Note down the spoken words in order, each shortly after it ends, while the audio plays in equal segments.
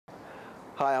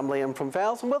Hi, I'm Liam from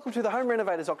Fowles and welcome to the Home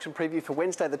Renovators auction preview for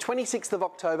Wednesday the 26th of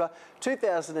October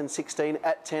 2016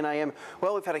 at 10 a.m.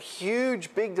 Well, we've had a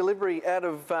huge big delivery out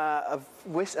of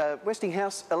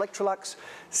Westinghouse, Electrolux,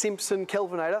 Simpson,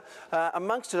 Kelvinator,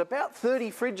 amongst it about 30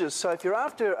 fridges. So if you're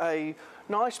after a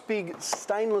nice big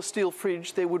stainless steel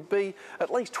fridge, there would be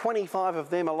at least 25 of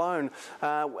them alone,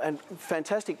 and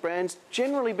fantastic brands,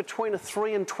 generally between a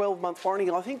 3 and 12 month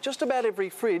warranty. I think just about every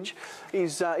fridge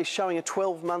is showing a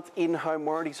 12-month in-home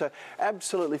warranty, so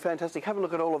absolutely fantastic. Have a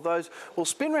look at all of those. We'll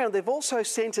spin around. They've also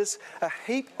sent us a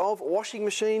heap of washing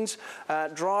machines,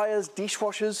 dryers,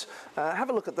 dishwashers. Have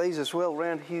a look at these as well.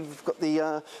 Around here we've got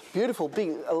the beautiful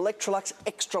big Electrolux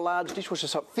extra large dishwasher,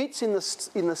 so it fits in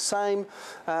the same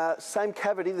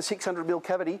cavity, the 600mm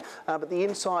cavity, but the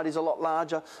inside is a lot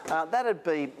larger. That'd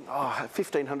be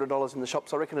 $1,500 in the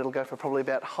shops. I reckon it'll go for probably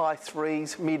about high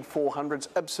threes, mid 400s.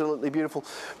 Absolutely beautiful.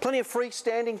 Plenty of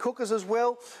freestanding cookers as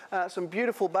well. Some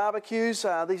beautiful barbecues.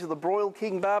 These are the Broil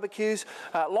King barbecues.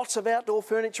 Lots of outdoor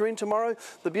furniture in tomorrow.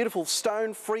 The beautiful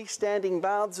stone freestanding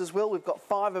baths as well. We've got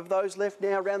 5 of those left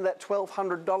now, around that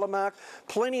 $1,200 mark.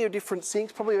 Plenty of different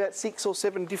sinks, probably about 6 or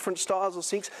 7 different styles of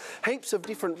sinks. Heaps of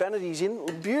different vanities in.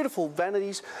 Beautiful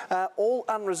vanities, all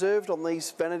unreserved on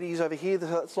these vanities over here.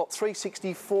 It's lot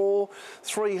 364,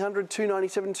 300,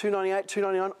 297, 298,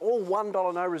 299, all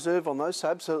 $1 no reserve on those, so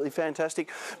absolutely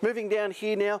fantastic. Moving down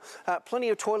here now, plenty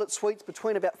of toilet suites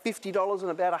between about $50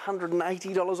 and about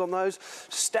 $180 on those.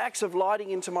 Stacks of lighting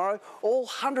in tomorrow, all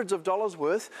hundreds of dollars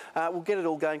worth. We'll get it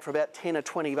all going for about 10 or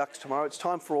 20 bucks tomorrow. It's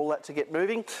time for all that to get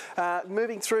moving.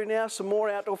 Moving through now, some more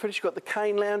outdoor finish. You've got the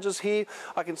cane lounges here.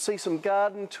 I can see some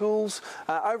garden tools.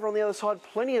 Over on the other side,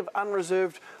 plenty of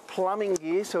unreserved plumbing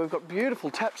gear. So we've got beautiful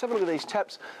taps. Have a look at these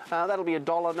taps. That'll be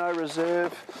 $1 no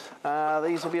reserve.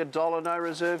 These will be $1 no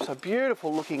reserve. So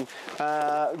beautiful looking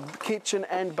kitchen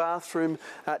and bathroom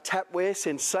tapware.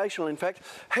 Sensational, in fact.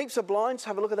 Heaps of blinds.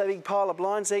 Have a look at that big pile of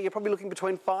blinds there. You're probably looking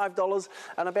between $5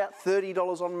 and about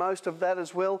 $30 on most of that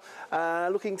as well.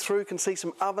 Looking through, can see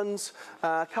some ovens,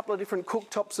 a couple of different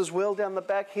cooktops as well down the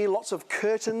back here. Lots of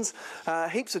curtains,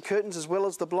 heaps of curtains as well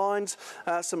as the blinds.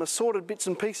 Some assorted bits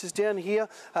and pieces down here.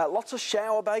 Lots of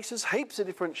shower bases, heaps of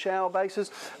different shower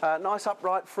bases. Nice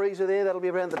upright freezer there, that'll be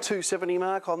around the $270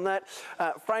 mark on that.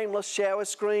 Frameless shower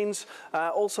screens.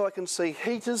 Also I can see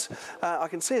heaters. I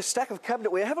can see a stack of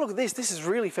cabinetware. Have a look at this. This is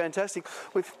really fantastic.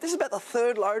 This is about the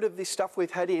 3rd load of this stuff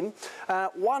we've had in.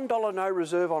 $1 no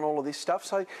reserve on all of this stuff.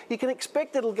 So you can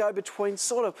expect it'll go between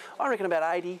sort of, I reckon about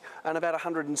 $80 and about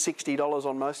 $160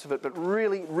 on most of it. But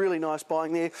really, really nice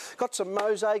buying there. Got some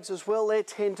mosaics as well there,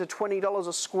 $10 to $20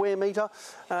 a square metre.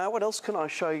 What else can I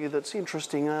show you that's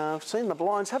interesting? I've seen the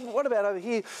blinds. What about over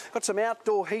here? Got some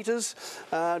outdoor heaters,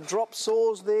 drop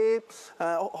saws there,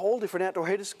 all different outdoor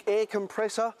heaters, air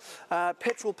compressor,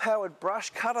 petrol-powered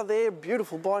brush cutter there.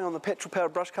 Beautiful buying on the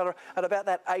petrol-powered brush cutter at about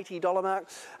that $80 mark.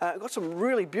 Got some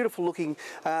really beautiful looking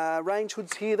range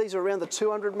hoods here. These are around the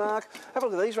 $200 mark. Have a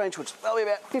look at these range hoods. They'll be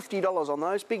about $50 on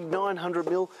those. Big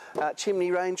 900mm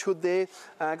chimney range hood there.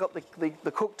 Got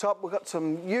the cooktop. We've got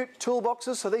some ute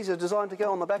toolboxes. So these are designed to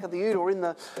go on the back of the ute or in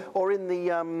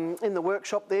the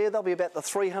workshop there. They'll be about the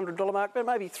 $300 mark, but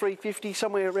maybe $350,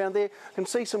 somewhere around there. You can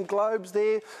see some globes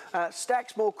there.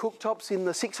 Stacks more cooktops in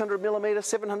the 600mm,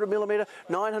 700mm,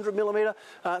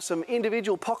 900mm. Some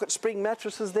individual pocket spring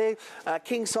mattresses there.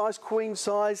 King size, queen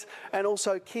size, and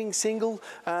also king single.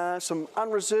 Some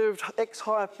unreserved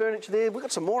ex-hire furniture there. We've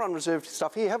got some more unreserved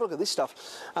stuff here. Have a look at this stuff.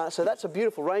 So that's a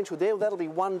beautiful range hood there. That'll be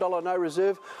 $1 no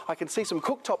reserve. I can see some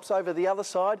cooktops over the other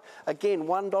side. Again,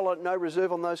 $1 no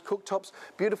reserve on those cooktops.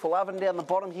 Beautiful oven down the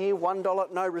bottom here,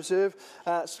 $1 no reserve.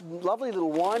 Some lovely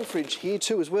little wine fridge here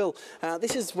too as well.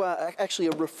 This is actually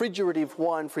a refrigerative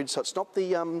wine fridge, so it's not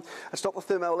the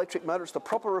thermoelectric motor, it's the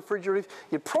proper refrigerative.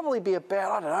 You'd probably be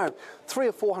about, I don't know,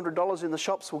 $300 or $400 in the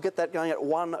shops. We'll get that going at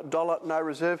 $1 no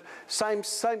reserve. Same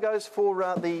goes for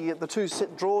the 2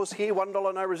 set drawers here,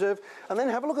 $1 no reserve. And then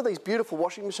have a look at these beautiful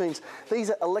washing machines. These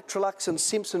are Electrolux and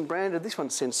Simpson branded. This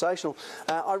one's sensational.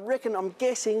 I reckon, I'm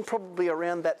guessing, probably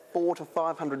around that $400 to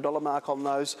 $500 mark on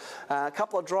those. A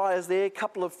couple of dryers there, a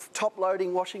couple of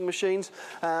top-loading washing machines.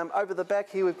 Over the back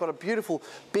here, we've got a beautiful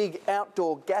big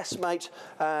outdoor Gasmate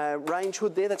range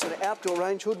hood there. That's an outdoor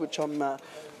range hood, which I'm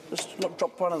just not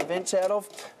drop one of the vents out of.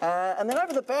 And then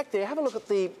over the back there, have a look at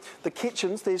the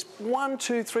kitchens. There's 1,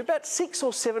 2, 3, about 6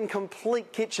 or 7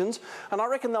 complete kitchens, and I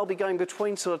reckon they'll be going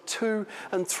between sort of $2,000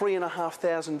 and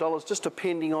 $3,500, just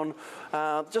depending on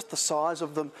just the size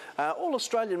of them. All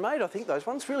Australian made, I think, those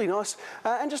ones, really nice.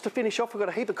 And just to finish off, we've got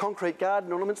a heap of concrete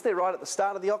garden ornaments. They're right at the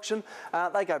start of the auction.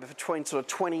 They go between sort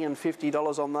of $20 and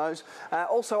 $50 on those.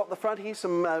 Also up the front here,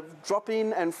 some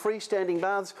drop-in and freestanding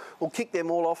baths. We'll kick them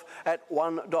all off at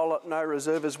 $1, no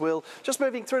reserve as well. Just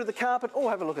moving through to the carpet. Oh,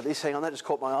 have a look at this. Hang on, that just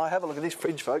caught my eye. Have a look at this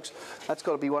fridge, folks. That's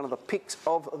got to be one of the picks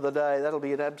of the day. That'll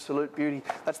be an absolute beauty.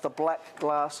 That's the black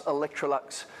glass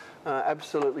Electrolux.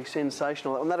 Absolutely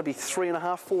sensational. And that'll be $3,500,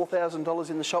 $4,000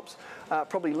 in the shops.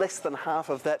 Probably less than half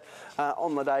of that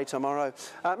on the day tomorrow.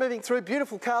 Moving through,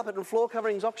 beautiful carpet and floor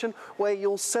coverings auction where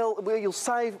you'll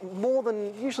save more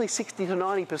than usually 60 to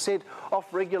 90%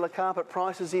 off regular carpet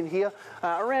prices in here.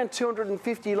 Around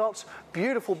 250 lots.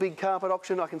 Beautiful big carpet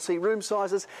auction. I can see room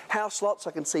sizes, house lots.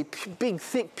 I can see big,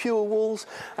 thick, pure wools,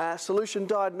 solution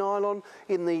dyed nylon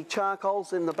in the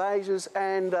charcoals, in the beiges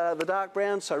and the dark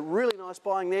browns. So really nice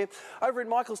buying there. Over in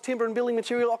Michael's Timber and Building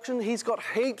Material auction, he's got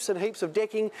heaps and heaps of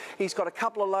decking. He's got a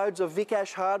couple of loads of Vic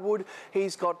Ash hardwood.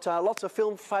 He's got lots of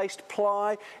film-faced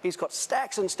ply. He's got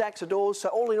stacks and stacks of doors. So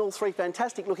all in all, 3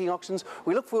 fantastic looking auctions.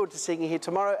 We look forward to seeing you here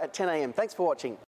tomorrow at 10 a.m. Thanks for watching.